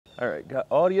All right, got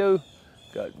audio,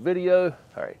 got video.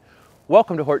 All right,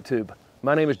 welcome to HortTube.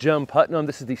 My name is Jim Putnam.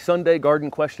 This is the Sunday garden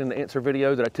question and answer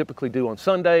video that I typically do on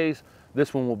Sundays.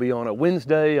 This one will be on a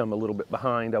Wednesday. I'm a little bit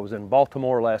behind. I was in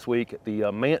Baltimore last week at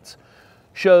the Mance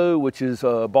show, which is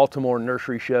a Baltimore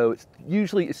nursery show. It's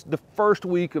the first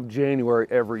week of January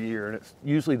every year, and it's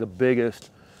usually the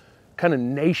biggest kind of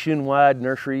nationwide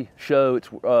nursery show. It's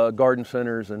garden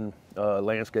centers and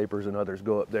landscapers and others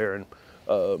go up there, and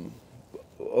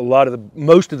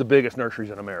most of the biggest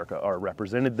nurseries in America are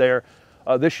represented there.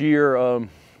 This year,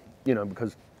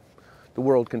 because the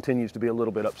world continues to be a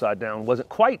little bit upside down, wasn't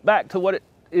quite back to what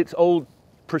its old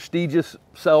prestigious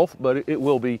self, but it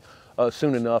will be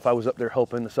soon enough. I was up there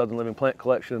helping the Southern Living Plant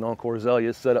Collection and Encore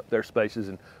Azaleas set up their spaces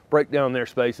and break down their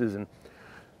spaces, and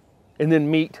then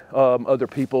meet other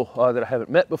people that I haven't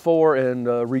met before, and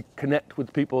reconnect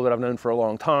with people that I've known for a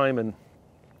long time. And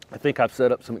I think I've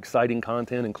set up some exciting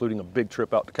content, including a big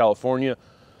trip out to California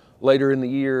later in the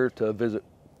year to visit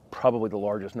probably the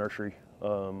largest nursery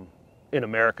in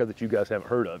America that you guys haven't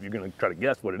heard of. You're going to try to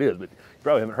guess what it is, but you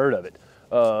probably haven't heard of it.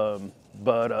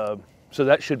 So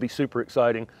that should be super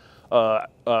exciting.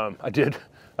 I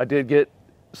did get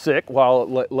sick while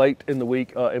late in the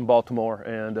week in Baltimore,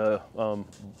 and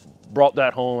brought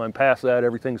that home. I'm past that.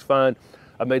 Everything's fine.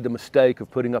 I made the mistake of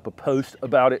putting up a post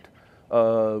about it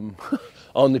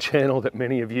on the channel that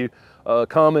many of you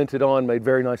commented on, made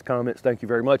very nice comments. Thank you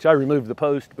very much. I removed the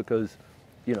post because,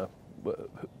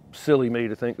 silly me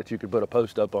to think that you could put a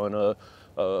post up on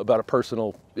about a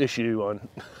personal issue on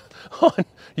on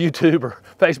YouTube or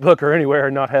Facebook or anywhere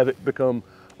and not have it become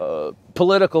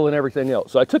political and everything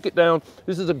else. So I took it down.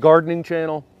 This is a gardening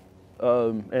channel,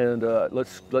 and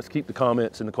let's keep the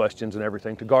comments and the questions and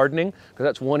everything to gardening, because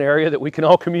that's one area that we can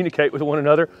all communicate with one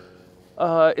another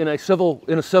in a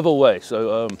civil way.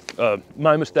 So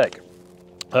my mistake,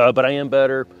 but I am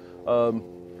better.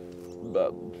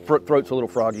 Throat's a little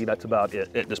froggy. That's about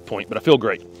it at this point, but I feel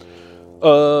great.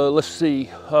 Let's see.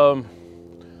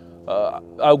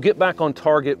 I'll get back on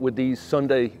target with these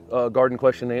Sunday garden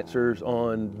question and answers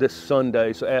on this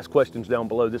Sunday, so ask questions down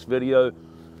below this video.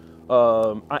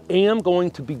 I am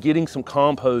going to be getting some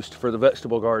compost for the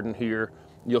vegetable garden here.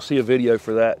 You'll see a video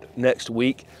for that next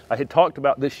week. I had talked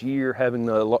about this year having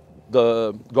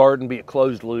the garden be a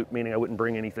closed loop, meaning I wouldn't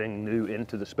bring anything new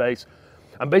into the space.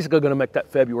 I'm basically going to make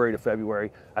that February to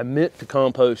February. I meant to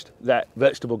compost that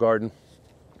vegetable garden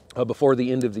before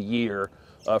the end of the year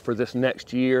for this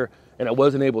next year, and I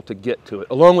wasn't able to get to it,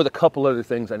 along with a couple other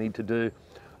things I need to do.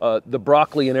 The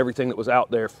broccoli and everything that was out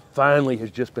there finally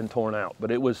has just been torn out, but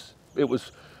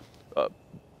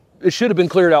it should have been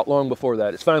cleared out long before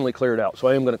that. It's finally cleared out, so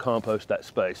I am going to compost that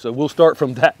space. So we'll start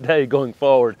from that day going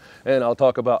forward, and I'll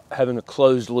talk about having a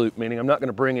closed loop, meaning I'm not going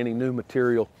to bring any new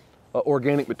material,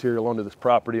 organic material, onto this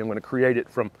property. I'm going to create it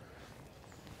from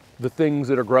the things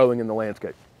that are growing in the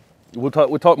landscape. We'll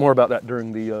talk more about that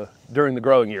during the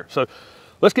growing year. So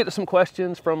let's get to some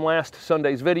questions from last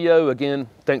Sunday's video. Again,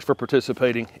 thanks for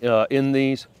participating in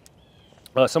these.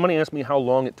 Somebody asked me how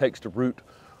long it takes to root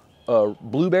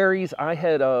blueberries. I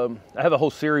have a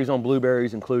whole series on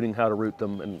blueberries, including how to root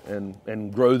them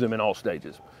and grow them in all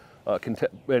stages,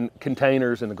 in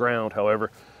containers in the ground.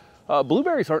 However,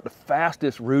 blueberries aren't the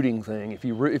fastest rooting thing. If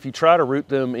you try to root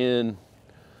them in,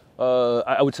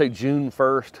 I would say June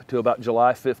 1st to about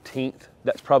July 15th,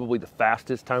 that's probably the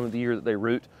fastest time of the year that they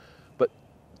root. But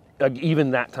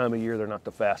even that time of year, they're not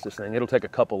the fastest thing. It'll take a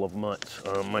couple of months.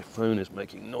 My phone is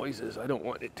making noises. I don't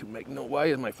want it to make no. Why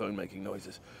is my phone making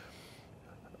noises?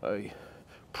 I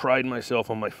pride myself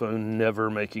on my phone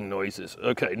never making noises.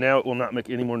 Okay, now it will not make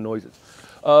any more noises.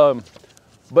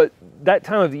 But that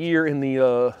time of the year in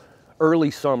the early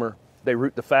summer, they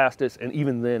root the fastest, and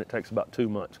even then it takes about 2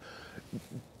 months.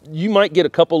 You might get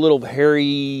a couple little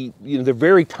hairy, they're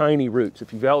very tiny roots.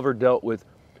 If you've ever dealt with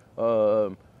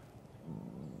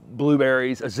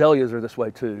blueberries, azaleas are this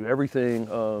way too. Everything,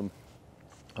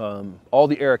 all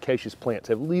the ericaceous plants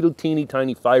have little teeny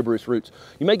tiny fibrous roots.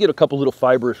 You may get a couple little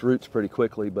fibrous roots pretty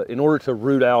quickly, but in order to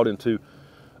root out into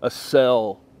a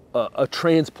cell, a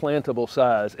transplantable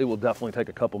size, it will definitely take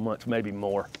a couple months, maybe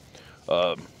more,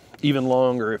 even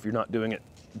longer if you're not doing it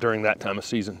during that time of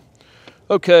season.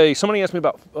 Okay, somebody asked me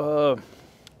about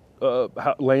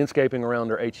how landscaping around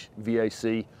their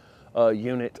HVAC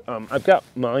unit. I've got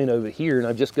mine over here, and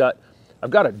I've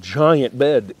got a giant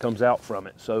bed that comes out from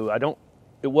it. So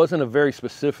it wasn't a very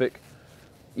specific,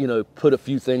 put a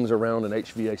few things around an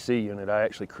HVAC unit. I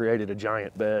actually created a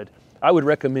giant bed. I would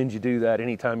recommend you do that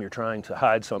anytime you're trying to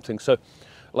hide something. So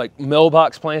like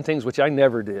mailbox plantings, which I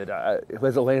never did. As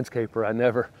a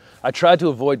landscaper, I tried to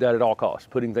avoid that at all costs,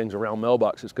 putting things around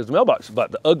mailboxes, because the mailbox is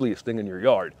about the ugliest thing in your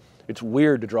yard. It's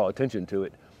weird to draw attention to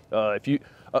it.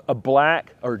 A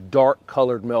black or dark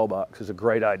colored mailbox is a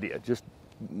great idea. Just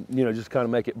kind of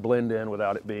make it blend in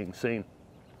without it being seen.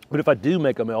 But if I do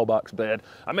make a mailbox bed,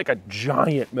 I make a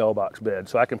giant mailbox bed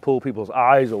so I can pull people's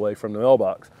eyes away from the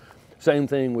mailbox. Same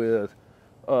thing with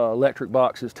electric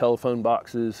boxes, telephone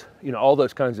boxes, all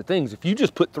those kinds of things. If you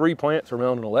just put 3 plants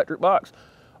around an electric box,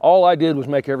 all I did was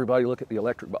make everybody look at the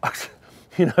electric box.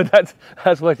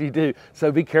 That's what you do. So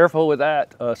be careful with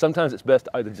that. Sometimes it's best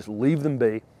to either just leave them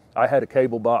be. I had a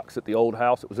cable box at the old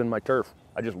house. It was in my turf.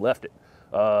 I just left it.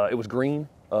 It was green.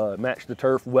 Matched the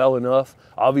turf well enough.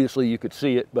 Obviously you could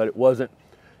see it, but it wasn't.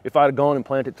 If I'd have gone and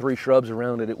planted 3 shrubs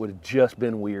around it, it would have just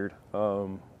been weird.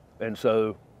 And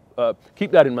so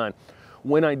keep that in mind.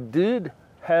 When I did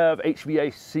have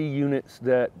HVAC units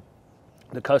that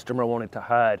the customer wanted to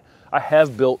hide, I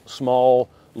have built small,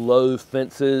 low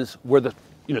fences where the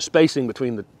spacing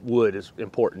between the wood is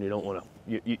important. You don't want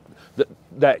to,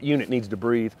 that unit needs to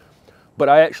breathe. But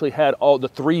I actually had all the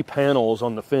 3 panels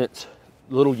on the fence,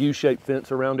 little U-shaped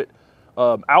fence around it,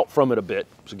 out from it a bit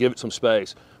to give it some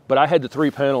space. But I had the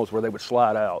 3 panels where they would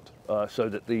slide out so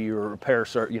that the repair,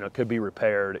 could be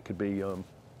repaired. It could be,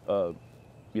 a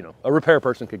repair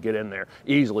person could get in there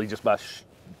easily just by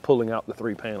pulling out the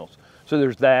 3 panels. So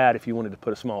there's that if you wanted to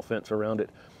put a small fence around it.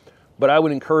 But I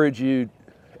would encourage you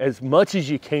as much as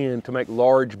you can to make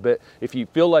large bed. If you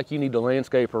feel like you need to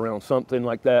landscape around something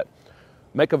like that,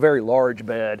 make a very large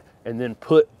bed and then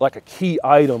put like a key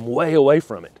item way away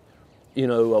from it.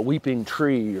 A weeping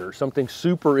tree or something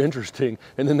super interesting,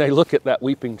 and then they look at that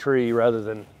weeping tree rather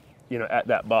than, at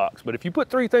that box. But if you put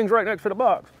 3 things right next to the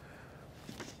box,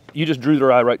 you just drew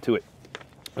their eye right to it.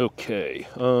 Okay.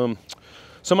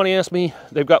 Somebody asked me,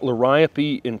 they've got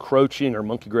liriope encroaching, or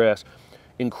monkey grass,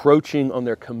 encroaching on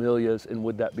their camellias, and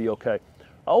would that be okay?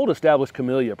 Old established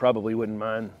camellia probably wouldn't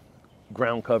mind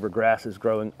ground cover grasses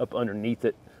growing up underneath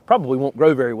it. Probably won't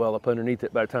grow very well up underneath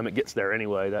it by the time it gets there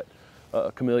anyway. That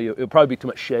camellia, it'll probably be too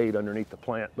much shade underneath the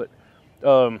plant. But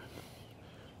kind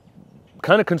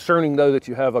of concerning though that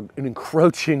you have an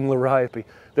encroaching liriope.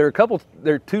 There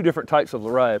are 2 different types of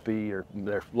liriope, or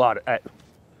there's a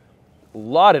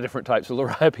lot of different types of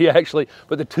liriope actually,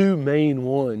 but the 2 main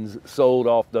ones sold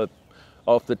off the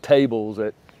tables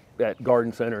at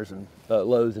garden centers and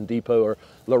Lowe's and Depot are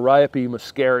Liriope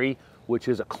muscari, which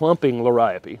is a clumping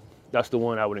liriope. That's the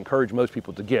one I would encourage most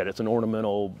people to get. It's an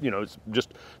ornamental, it's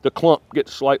just the clump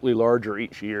gets slightly larger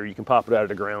each year. You can pop it out of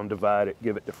the ground, divide it,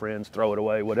 give it to friends, throw it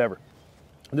away, whatever.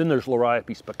 And then there's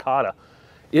Liriope spicata.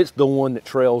 It's the one that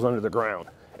trails under the ground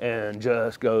and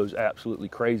just goes absolutely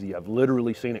crazy. I've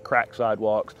literally seen it crack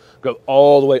sidewalks, go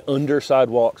all the way under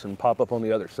sidewalks and pop up on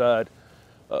the other side.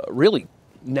 Really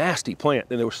nasty plant.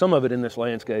 And there was some of it in this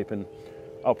landscape, and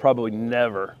I'll probably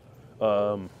never,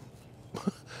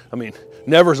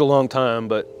 never's a long time,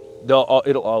 but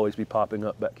it'll always be popping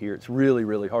up back here. It's really,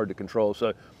 really hard to control.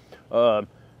 So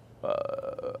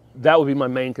that would be my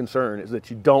main concern, is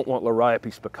that you don't want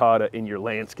Liriope spicata in your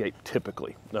landscape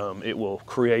typically. It will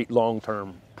create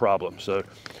long-term problems. So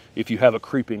if you have a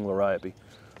creeping Liriope.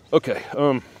 Okay,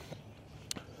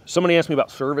 somebody asked me about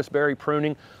serviceberry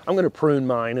pruning. I'm going to prune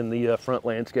mine in the front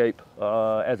landscape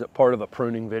as a part of a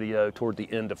pruning video toward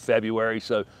the end of February.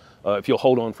 So if you'll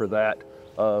hold on for that.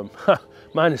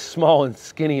 Mine is small and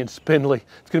skinny and spindly.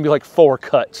 It's going to be like 4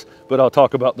 cuts, but I'll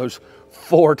talk about those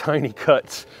 4 tiny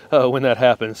cuts when that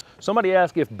happens. Somebody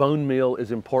asked if bone meal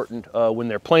is important when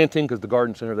they're planting, because the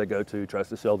garden center they go to tries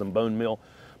to sell them bone meal.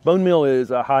 Bone meal is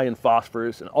high in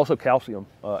phosphorus and also calcium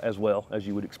as well, as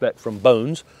you would expect from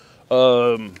bones.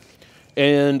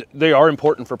 And they are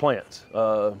important for plants.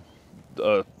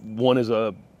 One is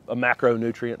a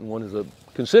macronutrient and one is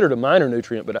considered a minor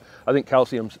nutrient, but I think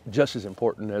calcium's just as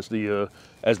important as the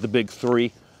big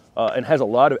 3. And has a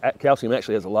lot of calcium.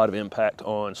 Actually, has a lot of impact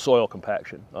on soil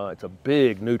compaction. It's a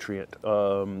big nutrient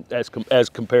as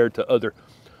compared to others,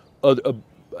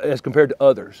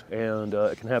 and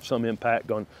it can have some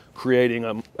impact on creating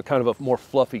a kind of a more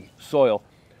fluffy soil.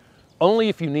 Only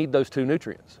if you need those 2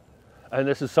 nutrients. And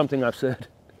this is something I've said,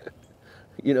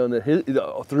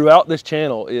 throughout this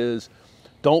channel, is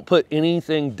don't put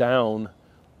anything down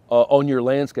on your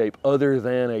landscape other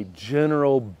than a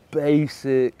general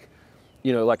basic.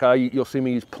 You'll see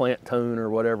me use plant tone or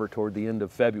whatever toward the end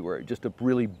of February, just a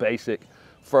really basic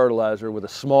fertilizer with a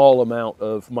small amount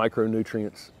of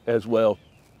micronutrients as well.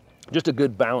 Just a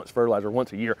good balanced fertilizer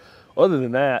once a year. Other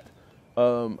than that,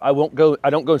 I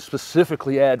don't go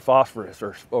specifically add phosphorus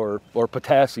or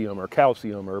potassium or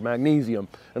calcium or magnesium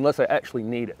unless I actually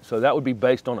need it. So that would be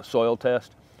based on a soil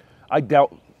test. I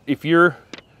doubt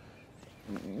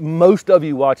most of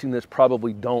you watching this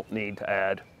probably don't need to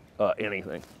add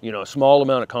anything. You know, a small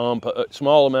amount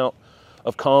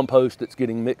of compost that's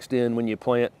getting mixed in when you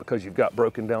plant because you've got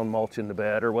broken down mulch in the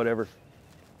bed or whatever.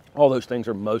 All those things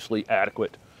are mostly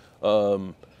adequate,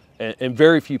 and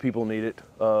very few people need it.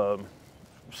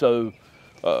 So,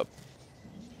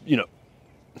 you know,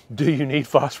 do you need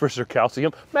phosphorus or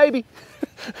calcium? Maybe.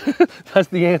 That's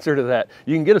the answer to that.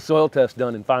 You can get a soil test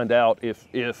done and find out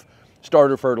if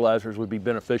starter fertilizers would be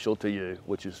beneficial to you,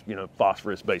 which is, you know,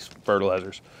 phosphorus-based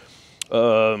fertilizers.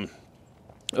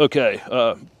 Okay,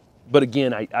 but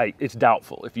again, it's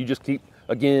doubtful. If you just keep,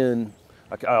 again,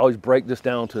 I always break this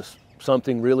down to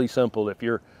something really simple. If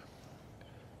you're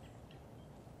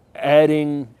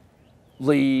adding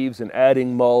leaves and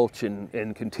adding mulch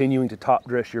and continuing to top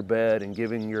dress your bed and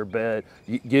giving your bed,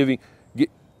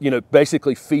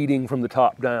 basically feeding from the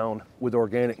top down with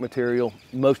organic material,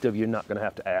 most of you are not going to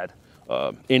have to add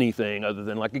anything other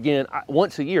than, like, again,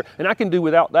 once a year. And I can do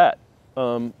without that.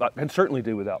 I can certainly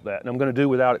do without that. And I'm going to do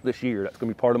without it this year. That's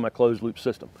going to be part of my closed loop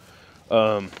system.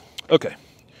 Okay.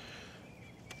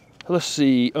 Let's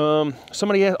see.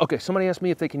 Somebody asked me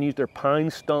if they can use their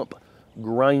pine stump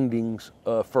grindings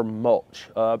for mulch.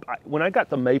 When I got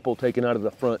the maple taken out of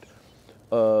the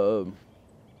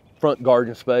front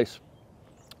garden space,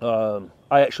 I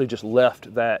actually just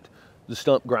left the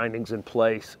stump grindings in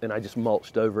place, and I just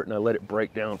mulched over it, and I let it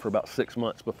break down for about 6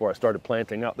 months before I started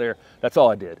planting out there. That's all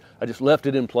I did. I just left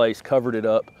it in place, covered it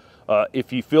up.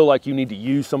 If you feel like you need to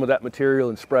use some of that material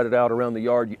and spread it out around the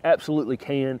yard, you absolutely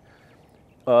can.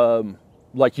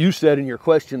 Like you said in your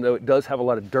question, though, it does have a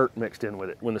lot of dirt mixed in with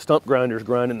it. When the stump grinder's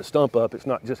grinding the stump up, it's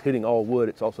not just hitting all wood,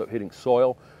 it's also hitting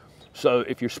soil. So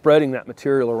if you're spreading that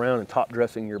material around and top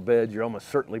dressing your bed, you're almost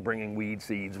certainly bringing weed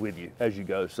seeds with you as you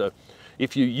go. So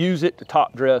if you use it to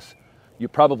top dress, you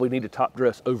probably need to top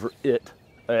dress over it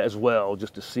as well,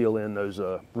 just to seal in those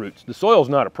roots. The soil's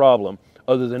not a problem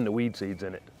other than the weed seeds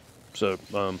in it. So,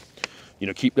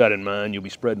 keep that in mind. You'll be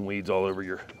spreading weeds all over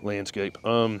your landscape.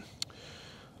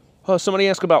 Somebody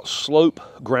asked about slope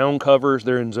ground covers.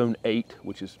 They're in zone 8,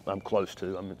 which is I'm close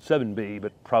to. I'm at 7B,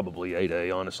 but probably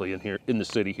 8A, honestly, in the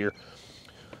city here.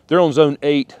 They're on zone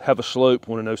 8, have a slope,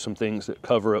 want to know some things that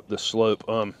cover up the slope.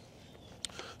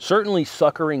 Certainly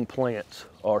suckering plants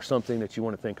are something that you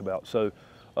want to think about. So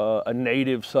a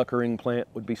native suckering plant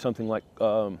would be something like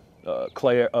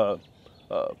clethra.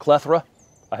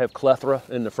 I have clethra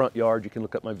in the front yard. You can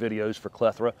look up my videos for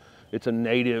clethra. It's a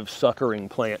native suckering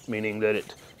plant, meaning that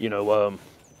it,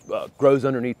 grows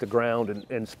underneath the ground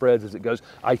and spreads as it goes.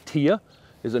 Itea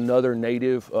is another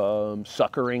native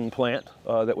suckering plant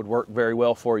that would work very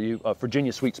well for you.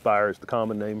 Virginia sweet spire is the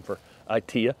common name for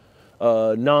Itea.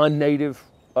 Non-native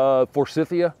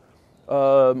forsythia,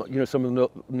 some of the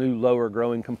new lower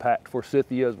growing compact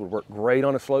forsythias would work great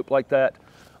on a slope like that.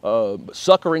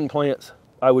 Suckering plants,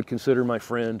 I would consider my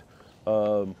friend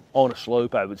on a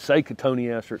slope. I would say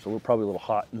cotoneaster. It's probably a little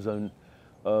hot in zone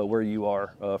where you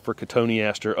are for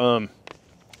cotoneaster.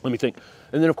 Let me think.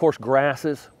 And then, of course,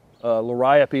 grasses.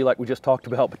 Liriope, like we just talked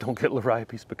about, but don't get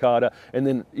Liriope spicata. And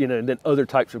then, and then other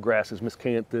types of grasses,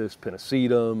 miscanthus,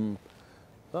 pennisetum.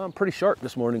 I'm pretty sharp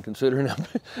this morning considering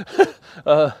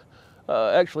I'm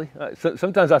actually,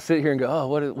 sometimes I sit here and go, oh,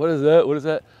 what is that? What is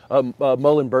that?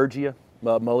 Muhlenbergia,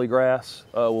 mullygrass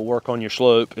will work on your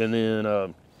slope. And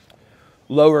then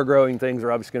lower growing things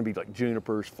are obviously going to be like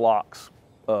junipers, phlox,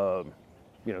 your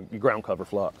ground cover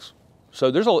phlox. So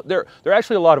there are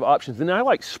actually a lot of options. And I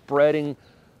like spreading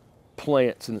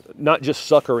plants, and not just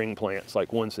suckering plants,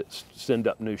 like ones that send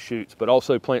up new shoots, but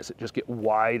also plants that just get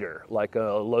wider, like a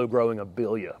low-growing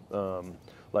abelia,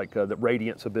 like the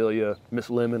Radiance abelia,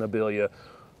 Miss Lemon abelia,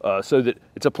 so that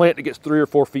it's a plant that gets 3 or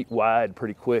 4 feet wide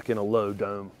pretty quick in a low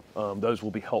dome. Those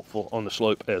will be helpful on the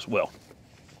slope as well.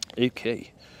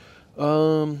 Okay.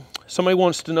 Somebody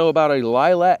wants to know about a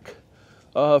lilac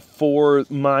for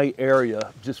my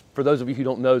area. Just for those of you who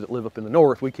don't know that live up in the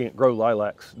north, we can't grow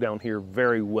lilacs down here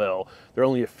very well. There are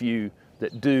only a few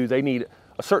that do. They need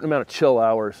a certain amount of chill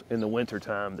hours in the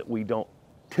wintertime that we don't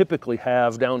typically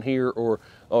have down here, or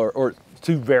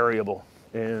too variable.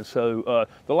 And so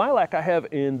the lilac I have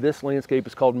in this landscape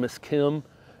is called Miss Kim.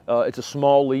 It's a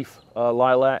small leaf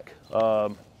lilac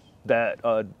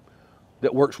that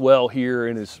works well here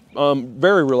and is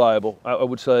very reliable. I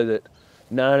would say that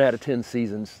 9 out of 10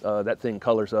 seasons, that thing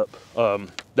colors up.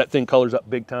 That thing colors up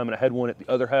big time. And I had one at the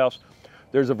other house.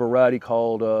 There's a variety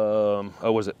called,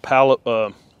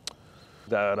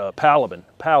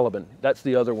 Palaban, that's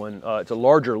the other one. It's a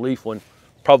larger leaf one,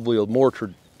 probably a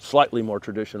slightly more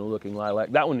traditional looking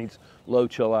lilac. That one needs low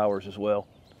chill hours as well.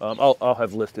 I'll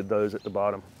have listed those at the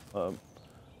bottom.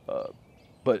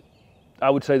 But I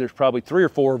would say there's probably 3 or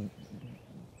 4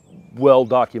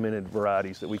 well-documented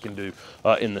varieties that we can do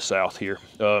in the South here.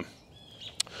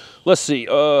 Let's see,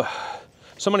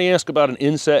 somebody asked about an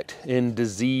insect and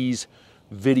disease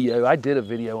video. I did a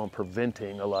video on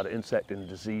preventing a lot of insect and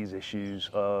disease issues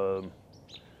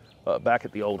back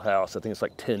at the old house. I think it's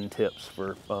like 10 tips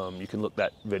for, you can look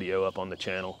that video up on the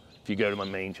channel. If you go to my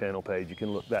main channel page, you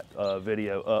can look that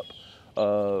video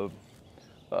up.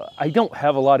 I don't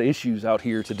have a lot of issues out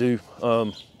here to do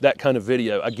that kind of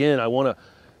video. Again, I want to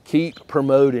keep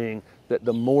promoting that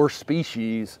the more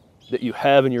species that you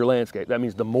have in your landscape, that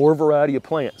means the more variety of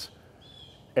plants,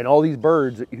 and all these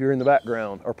birds that you hear in the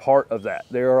background are part of that.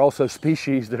 There are also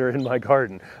species that are in my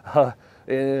garden.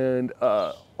 And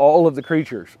all of the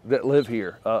creatures that live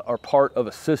here are part of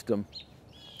a system.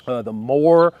 The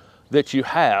more that you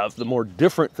have, the more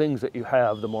different things that you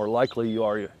have, the more likely you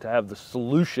are to have the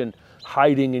solution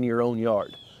hiding in your own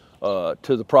yard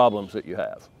to the problems that you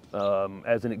have.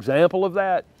 As an example of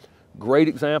that, great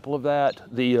example of that,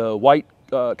 the white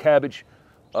cabbage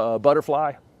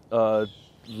butterfly.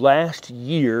 Last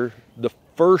year, the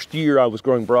first year I was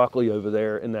growing broccoli over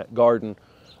there in that garden,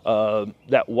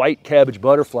 that white cabbage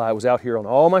butterfly was out here on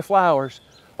all my flowers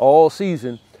all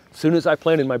season. As soon as I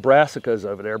planted my brassicas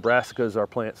over there, brassicas are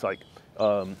plants like,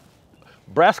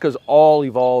 brassicas all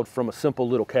evolved from a simple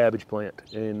little cabbage plant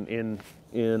in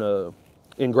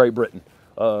Great Britain.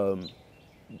 And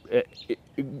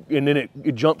then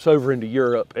it jumps over into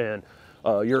Europe, and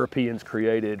Europeans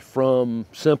created from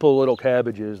simple little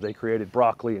cabbages, they created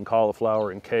broccoli and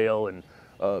cauliflower and kale and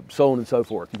so on and so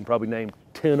forth. You can probably name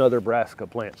 10 other brassica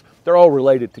plants. They're all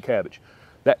related to cabbage.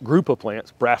 That group of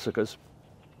plants, brassicas,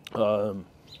 have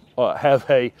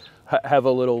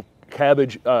a little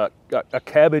cabbage, a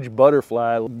cabbage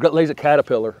butterfly lays a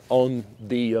caterpillar on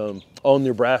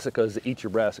their brassicas that eat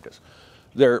your brassicas.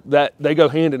 They go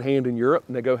hand in hand in Europe,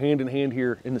 and they go hand in hand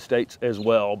here in the States as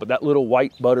well. But that little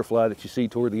white butterfly that you see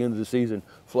toward the end of the season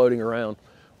floating around,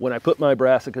 when I put my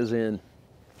brassicas in,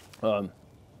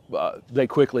 they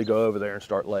quickly go over there and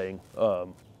start laying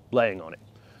on it.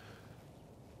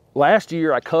 Last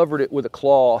year I covered it with a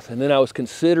cloth, and then I was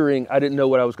considering, I didn't know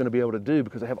what I was going to be able to do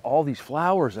because I have all these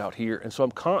flowers out here, and so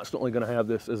I'm constantly going to have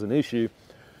this as an issue.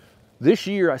 This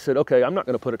year I said, okay, I'm not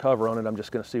going to put a cover on it, I'm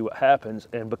just going to see what happens.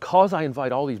 And because I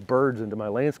invite all these birds into my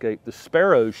landscape, the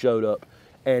sparrows showed up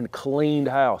and cleaned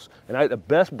house. And I had the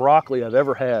best broccoli I've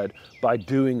ever had by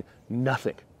doing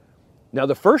nothing. Now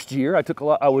the first year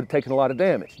I would have taken a lot of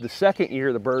damage. The second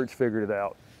year the birds figured it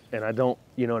out, and I don't,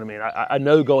 you know what I mean? I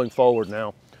know going forward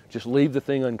now, just leave the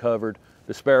thing uncovered.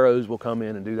 The sparrows will come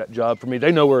in and do that job for me.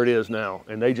 They know where it is now,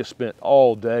 and they just spent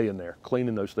all day in there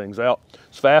cleaning those things out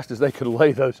as fast as they could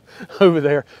lay those over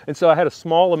there. And so I had a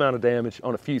small amount of damage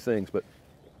on a few things, but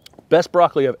best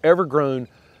broccoli I've ever grown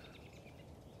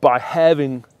by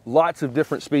having lots of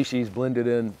different species blended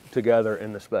in together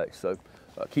in the space. So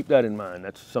keep that in mind.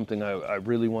 That's something I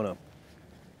really want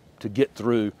to get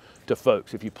through to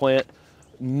folks. If you plant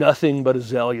nothing but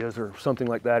azaleas or something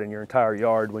like that in your entire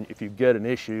yard, if you get an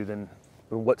issue, then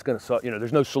what's going to solve,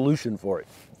 there's no solution for it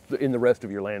in the rest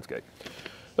of your landscape.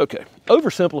 Okay,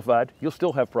 oversimplified, you'll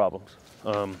still have problems.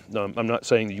 No, I'm not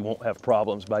saying that you won't have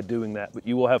problems by doing that, but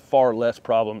you will have far less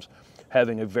problems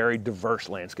having a very diverse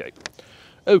landscape.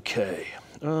 Okay,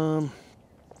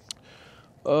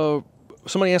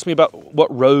 somebody asked me about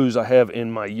what rose I have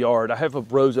in my yard. I have a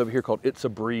rose over here called It's a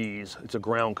Breeze. It's a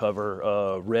ground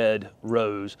cover red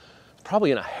rose.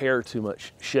 Probably in a hair too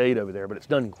much shade over there, but it's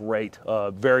done great.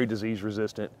 Very disease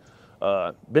resistant.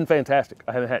 Been fantastic.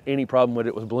 I haven't had any problem with it.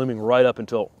 It was blooming right up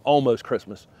until almost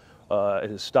Christmas.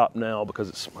 It has stopped now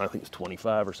because I think it's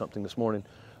 25 or something this morning.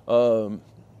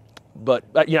 But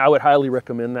yeah, I would highly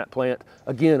recommend that plant.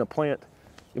 Again, a plant,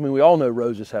 we all know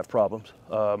roses have problems.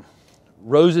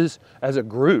 Roses as a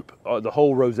group, the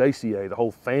whole Rosaceae, the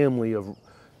whole family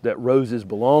that roses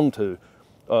belong to,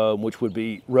 which would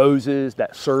be roses,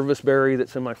 that serviceberry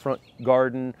that's in my front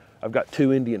garden. I've got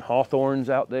 2 Indian hawthorns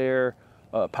out there,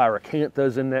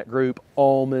 pyracanthas in that group,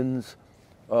 almonds,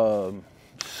 so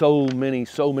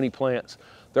many plants.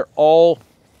 They're all,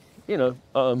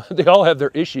 they all have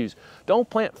their issues. Don't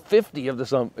plant 50 of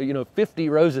 50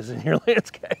 roses in your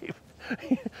landscape.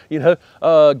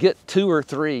 Get 2 or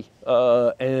 3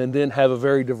 and then have a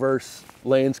very diverse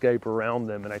landscape around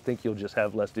them, and I think you'll just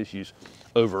have less issues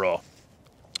overall.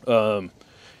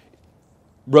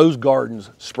 Rose gardens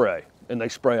spray, and they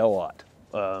spray a lot.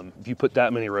 if you put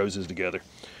that many roses together.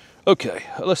 Okay,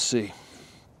 let's see.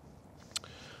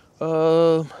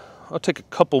 I'll take a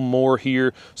couple more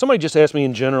here. Somebody just asked me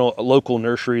in general, a local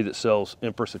nursery that sells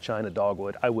Empress of China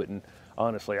dogwood. I wouldn't,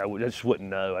 honestly, I just wouldn't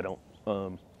know. I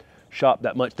don't shop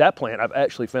that much. That plant I've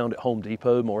actually found at Home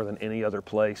Depot more than any other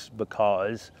place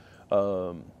because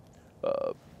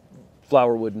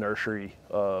Flowerwood Nursery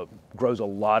grows a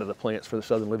lot of the plants for the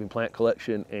Southern Living Plant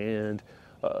Collection, and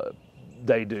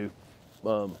they do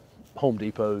Home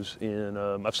Depots in,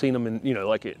 I've seen them in, you know,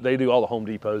 like they do all the Home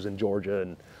Depots in Georgia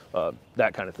and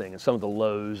that kind of thing, and some of the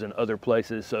Lowe's and other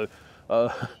places. So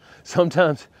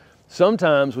sometimes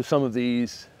with some of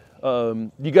these,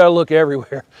 you got to look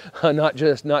everywhere, not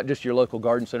just your local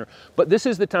garden center. But this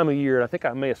is the time of year, and I think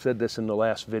I may have said this in the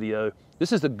last video,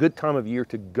 this is a good time of year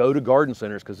to go to garden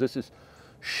centers because this is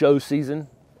show season.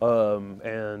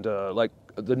 Like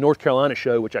the North Carolina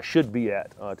show, which I should be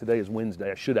at, today is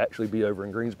Wednesday. I should actually be over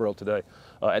in Greensboro today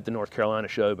at the North Carolina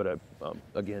show, but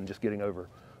again, just getting over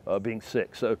being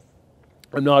sick. So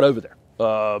I'm not over there.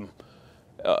 What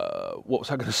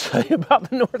was I going to say about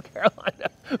the North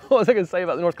Carolina? What was I going to say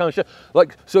about the North Carolina show?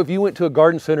 Like, so if you went to a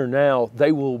garden center now,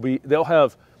 they will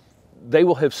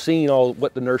have seen all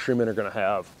what the nurserymen are going to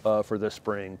have for this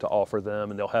spring to offer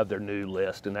them, and they'll have their new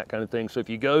list and that kind of thing. So if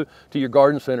you go to your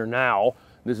garden center now,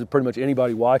 this is pretty much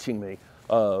anybody watching me,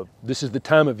 this is the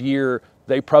time of year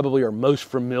they probably are most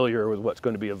familiar with what's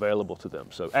going to be available to them.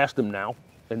 So ask them now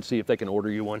and see if they can order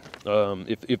you one,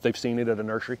 if they've seen it at a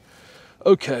nursery.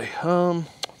 Okay,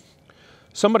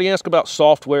 somebody asked about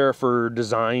software for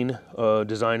designing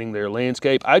their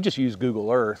landscape. I just use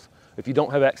Google Earth. If you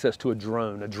don't have access to a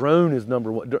drone is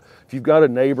number one. If you've got a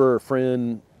neighbor, a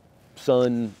friend,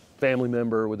 son, family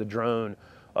member with a drone,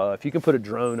 if you can put a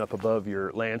drone up above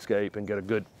your landscape and get a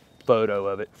good photo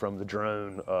of it from the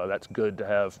drone, that's good to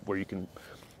have where you can,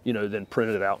 you know, then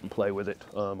print it out and play with it,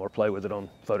 or play with it on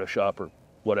Photoshop or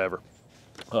whatever.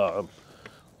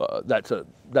 That's a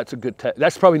good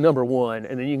that's probably number one,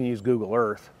 and then you can use Google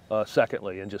Earth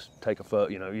secondly and just take a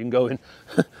photo. You know, you can go in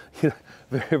you know,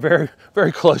 very, very,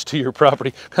 very close to your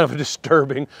property. Kind of a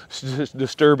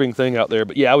disturbing thing out there.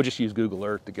 But yeah, I would just use Google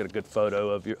Earth to get a good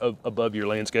photo of above your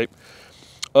landscape.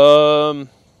 And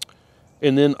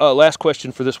then last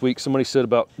question for this week. Somebody said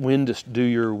about when to do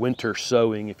your winter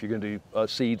sowing. If you're going to do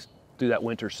seeds, do that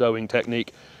winter sowing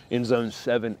technique in zones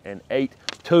 7 and 8.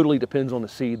 Totally depends on the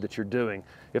seed that you're doing.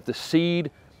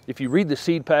 If you read the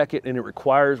seed packet and it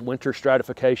requires winter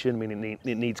stratification, meaning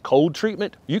it needs cold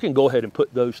treatment, you can go ahead and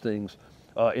put those things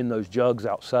in those jugs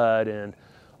outside, and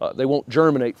they won't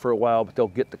germinate for a while, but they'll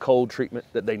get the cold treatment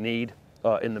that they need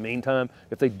in the meantime.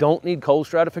 If they don't need cold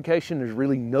stratification, there's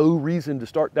really no reason to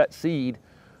start that seed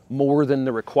more than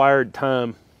the required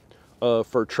time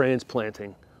for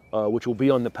transplanting, which will be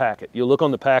on the packet. You'll look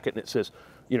on the packet and it says,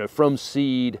 you know, from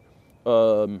seed,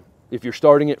 if you're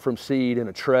starting it from seed in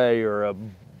a tray or a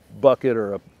bucket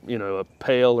or a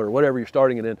pail or whatever you're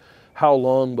starting it in, how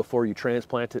long before you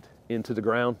transplant it into the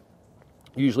ground.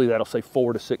 Usually that'll say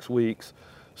 4 to 6 weeks,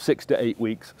 6 to 8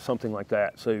 weeks, something like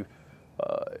that. So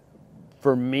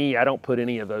for me, I don't put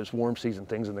any of those warm season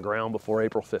things in the ground before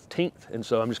April 15th. And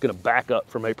so I'm just going to back up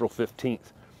from April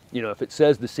 15th. You know, if it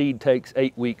says the seed takes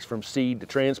 8 weeks from seed to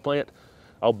transplant,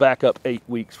 I'll back up 8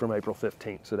 weeks from April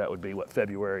 15th. So that would be what,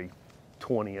 February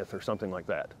 20th or something like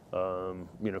that. You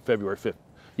know, February 5th.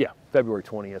 Yeah, February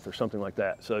 20th or something like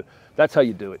that. So that's how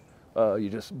you do it. You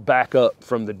just back up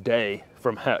from the day,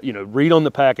 from how, you know, read on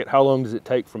the packet, how long does it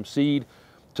take from seed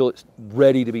till it's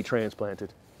ready to be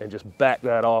transplanted, and just back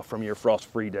that off from your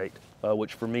frost-free date,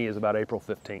 which for me is about April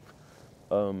 15th.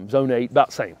 Zone 8,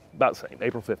 about same,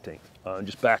 April 15th. And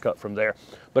just back up from there.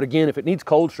 But again, if it needs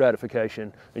cold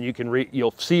stratification, and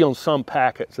you'll see on some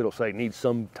packets it'll say it needs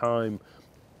some time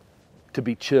to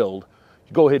be chilled,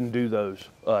 you go ahead and do those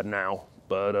now.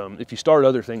 But if you start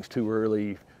other things too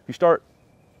early,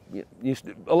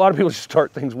 a lot of people just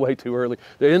start things way too early.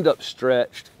 They end up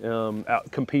stretched,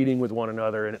 out competing with one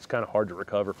another, and it's kind of hard to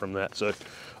recover from that. So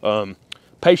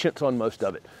patience on most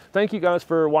of it. Thank you guys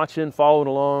for watching, following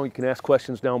along. You can ask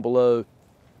questions down below.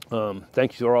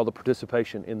 Thank you for all the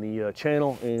participation in the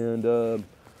channel, and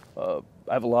I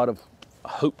have a lot of, I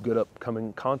hope, good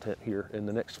upcoming content here in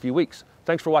the next few weeks.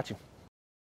 Thanks for watching.